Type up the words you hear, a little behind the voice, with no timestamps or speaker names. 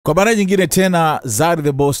Kwa mara nyingine tena, Zari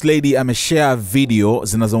the Boss Lady ameshare video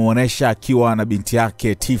zinazomuonesha akiwa na binti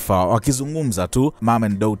yake Tiffah wakizungumza tu mom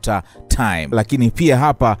and daughter time. Lakini pia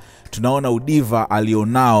hapa tunaona udiva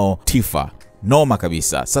alionao Tiffah. Noma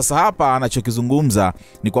kabisa. Sasa hapa anachokizungumza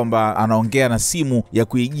ni kwamba anaongea na simu ya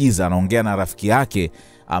kuigiza, anaongea na rafiki yake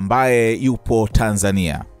ambaye yupo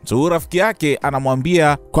Tanzania. So rafiki yake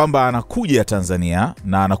anamwambia kwamba anakuja Tanzania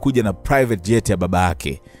na anakuja na private jet ya baba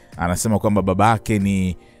yake. Anasema kwamba baba yake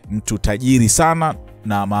ni mtu tajiri sana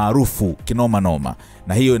na maarufu kinoma noma,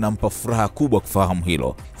 na hiyo inampa furaha kubwa kufahamu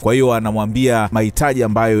hilo. Kwa hiyo anamwambia mahitaji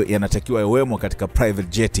ambayo yanatakiwa yawemo katika private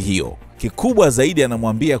jet hiyo. Kikubwa zaidi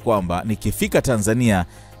anamwambia kwamba nikifika Tanzania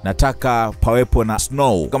nataka pawepo na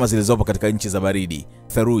snow kama zilizopo katika nchi za baridi,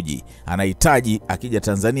 theluji. Anahitaji akija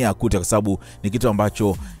Tanzania akute, kwa sababu ni kitu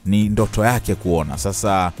ambacho ni ndoto yake kuona.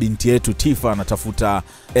 Sasa binti yetu Tiffah anatafuta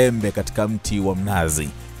embe katika mti wa mnazi,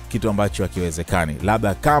 kitu ambacho hakiwezekani.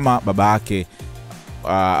 Labda kama baba yake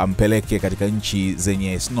ampeleke katika nchi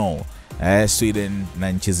zenye snow, Sweden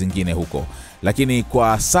na nchi zingine huko. Lakini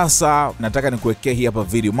kwa sasa nataka nikuwekee hii hapa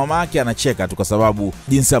video. Mama yake anacheka tu kwa sababu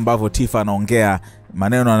jinsi ambavyo Tiffah anaongea,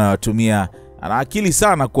 maneno anayotumia, ana akili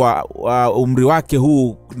sana kwa umri wake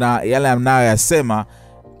huu, na yale anayoyasema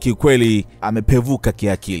kikweli amepevuka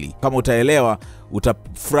kiakili. Kama utaelewa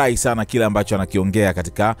utafurahi sana kile ambacho anakiongea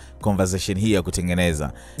katika conversation hii ya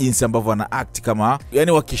kutengeneza. Jinsi ambavyo ana act kama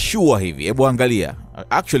yani wakishua hivi. Hebu angalia.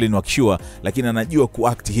 Actually ni wakishua, lakini anajua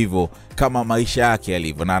kuact hivyo kama maisha yake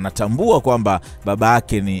yalivyo, na anatambua kwamba baba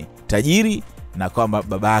yake ni tajiri na kwamba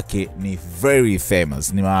baba yake ni very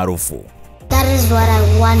famous, ni maarufu. That is what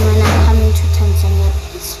I want when I'm coming to Tanzania,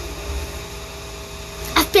 please.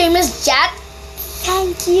 A famous jet?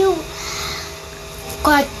 Thank you.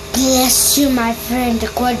 God bless you, my friend.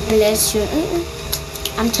 God bless you.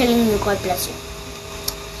 I'm telling you, God bless you.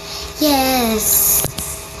 Yes.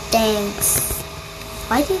 Thanks.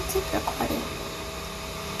 Why did you keep recording?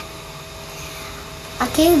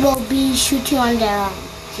 Okay, we'll be shooting on the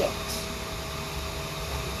jet.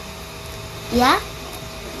 Yeah?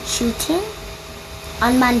 Shooting?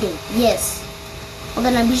 On Monday, yes. We're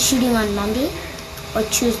gonna be shooting on Monday or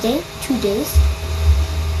Tuesday, 2 days.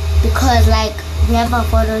 Because like we have a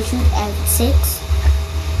photo shoot at 6,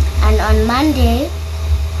 and on Monday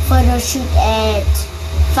photo shoot at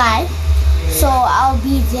 5. So I'll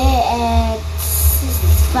be there at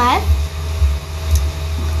 5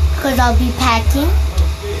 because I'll be packing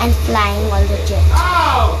and flying on the jet.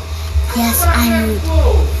 Yes, I need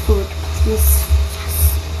food, please.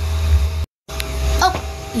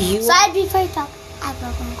 Yes. Sorry before you talk.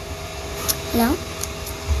 Hello?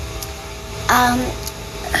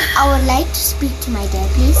 I would like to speak to my dad,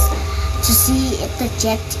 please, to see if the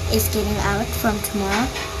jet is getting out from tomorrow.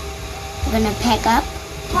 We're gonna pack up.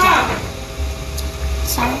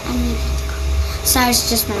 Sorry, I need to go. Sorry, it's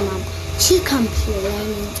just my mom. She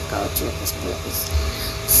complaining to go to this place.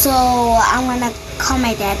 So I'm gonna call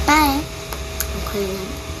my dad. Bye. I'm calling him.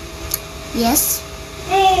 Yes?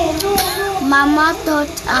 Mama thought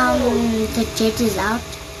the jet is out.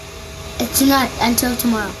 It's not until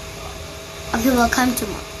tomorrow. Okay, we'll come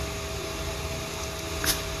tomorrow.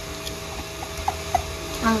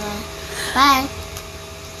 Okay. Bye.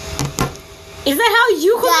 Is that how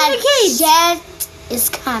you communicate? The jet is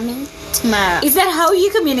coming tomorrow. Is that how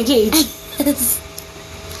you communicate?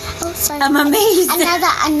 Oh, sorry. I'm amazed.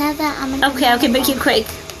 Another. Okay, make it quick.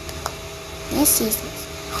 Yes.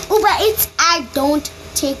 Uber Eats, I don't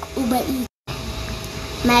take Uber Eats.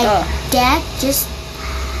 My dad just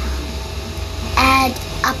add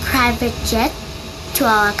a private jet to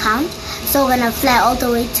our account, so we're gonna fly all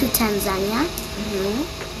the way to Tanzania.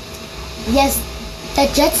 Yes, the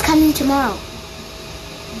jet's coming tomorrow.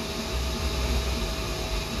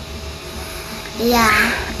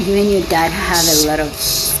 Yeah. You and your dad have a lot of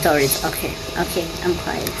stories. Okay, I'm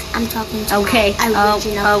quiet. I'm talking to okay. my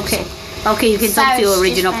original okay. person. Okay, you can talk to Sorry, your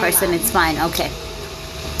original it's just person. my It's fine. Okay.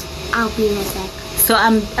 I'll be right back. So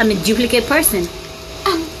I'm a duplicate person.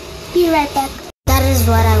 Be right back. That is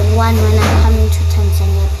what I want when I'm coming to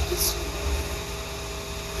Tanzania, please.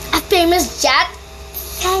 A famous jet?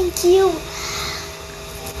 Thank you.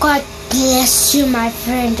 God bless you, my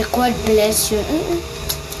friend. God bless you.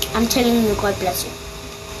 I'm telling you, God bless you.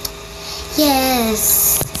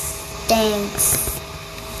 Yes. Thanks.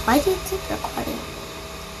 Why did you keep recording?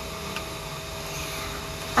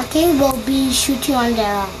 Okay, we'll be shooting on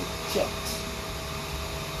the jet.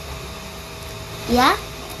 Yeah?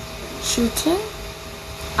 Shooting?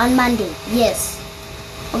 On Monday, yes.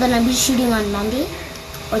 We're gonna be shooting on Monday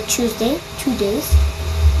or Tuesday, 2 days.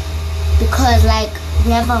 Because like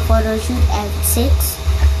we have a photo shoot at 6,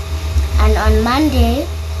 and on Monday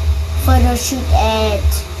photo shoot at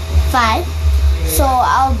 5. So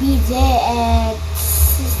I'll be there at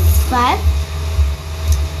 5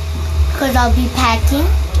 because I'll be packing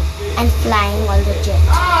and flying on the jet.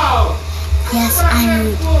 Yes, I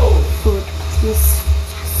need food, please.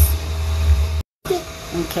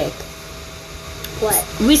 Okay. What?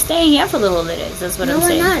 We're staying here for the holidays. That's what I'm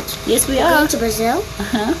saying. No, we're not. Yes, we We're are. going to Brazil.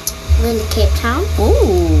 Uh-huh. We're going to Cape Town.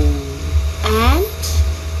 Ooh. And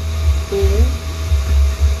we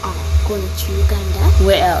are going to Uganda.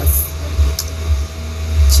 Where else?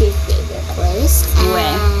 To your favorite place.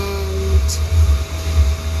 Where? And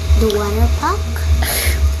the water park.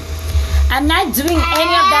 I'm not doing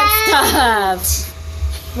any of that stuff.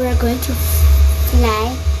 We're going to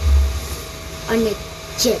fly on a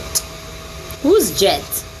jet. Whose jet?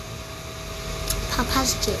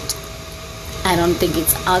 Papa's jet. I don't think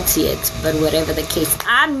it's out yet, but whatever the case,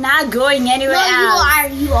 I'm not going anywhere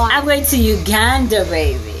else. You are. I'm going to Uganda,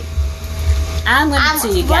 baby. I'm going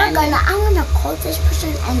to Uganda. I'm gonna call this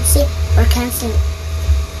person and say we're canceling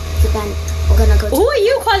Uganda. We're gonna go to Who are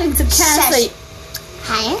you calling to cancel? Shush.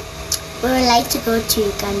 Hi. We would like to go to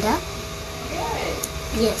Uganda.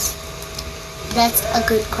 Yes. That's a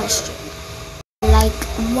good question. Like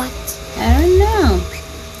what? I don't know.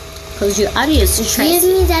 Because you're out here stressing. Give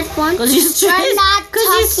me that one. Because you're stressing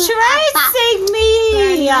me.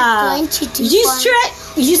 We're not going to do You fun.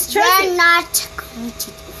 stressing. We're not going to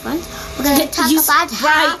do fun. We're gonna talk you- about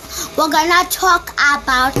right. we're gonna talk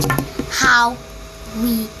about how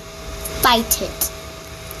we fight it.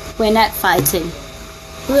 We're not fighting.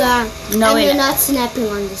 We are. No, and we're we're not. not snapping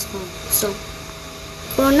on this phone. So,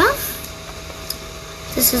 grown up,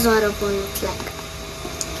 this is what a phone looks like.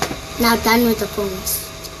 Now done with the phones.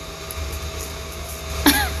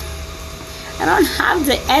 I don't have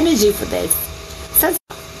the energy for this. So,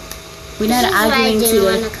 we're not This is why I arguing didn't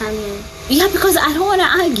today. want to come here. Yeah, because I don't want to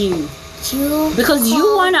argue. Because you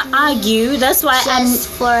called want to me argue. That's why just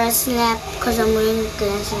for a snap because I'm wearing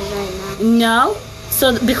glasses right now. I'm. No.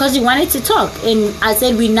 So because you wanted to talk, and I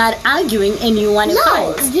said we're not arguing, and you want to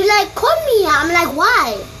No, fight. you like call me. I'm like,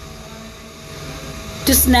 why?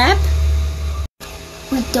 To snap.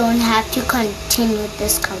 We don't have to continue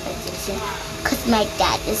this conversation because my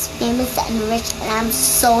dad is famous and rich and I'm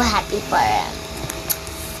so happy for him.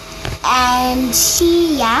 And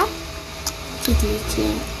she's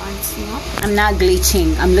glitching on Snap. I'm not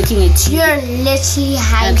glitching. I'm looking at you. You're literally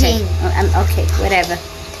Okay. hiding. I'm okay. Whatever.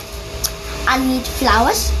 I need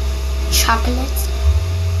flowers, chocolates,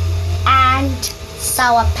 and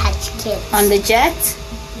Sour Patch Kids. On the jet.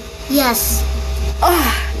 Yes, Oh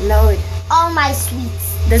Lord. all my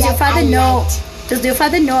sweets. Does your that father I know? liked. Does your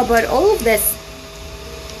father know about all of this?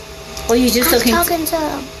 Or you just I'm talking? talking to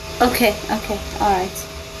him. Okay. Okay. All right.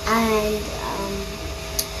 And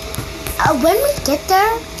when we get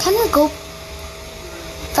there, can we go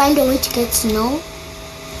find a way to get snow?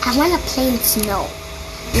 I want to play in snow.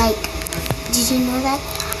 Like, did you know that?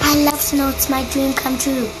 I love snow. It's my dream come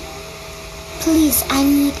true. Please, I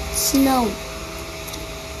need snow.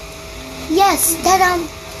 Yes,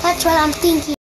 that's what I'm thinking.